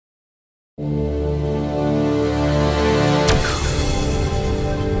Steel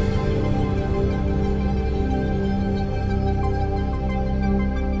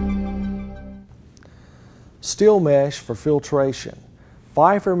mesh for filtration.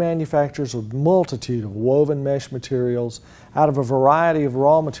 Phifer manufactures a multitude of woven mesh materials out of a variety of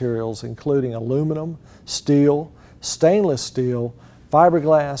raw materials including aluminum, steel, stainless steel,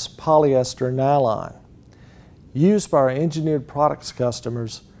 fiberglass, polyester, and nylon. Used by our engineered products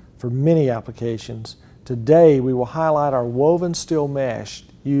customers for many applications, today we will highlight our woven steel mesh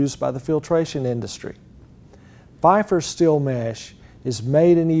used by the filtration industry. Phifer steel mesh is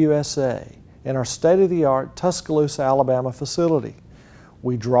made in the USA in our state-of-the-art Tuscaloosa, Alabama facility.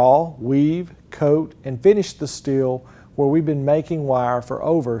 We draw, weave, coat, and finish the steel where we've been making wire for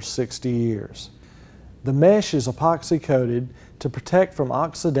over 60 years. The mesh is epoxy coated to protect from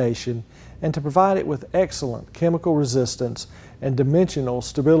oxidation and to provide it with excellent chemical resistance and dimensional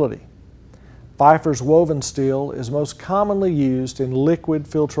stability. Phifer's woven steel is most commonly used in liquid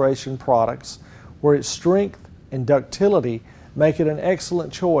filtration products where its strength and ductility make it an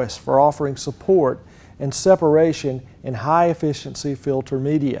excellent choice for offering support and separation in high-efficiency filter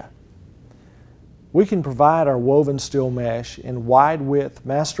media. We can provide our woven steel mesh in wide-width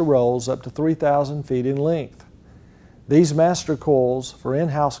master rolls up to 3,000 feet in length. These master coils for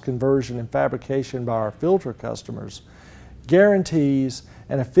in-house conversion and fabrication by our filter customers guarantees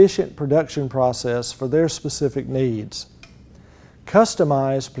an efficient production process for their specific needs.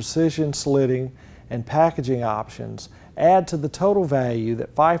 Customized precision slitting and packaging options add to the total value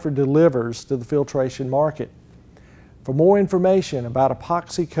that Phifer delivers to the filtration market. For more information about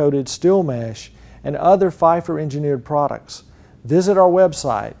epoxy-coated steel mesh and other Phifer engineered products, visit our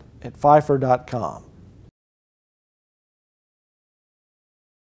website at phifer.com.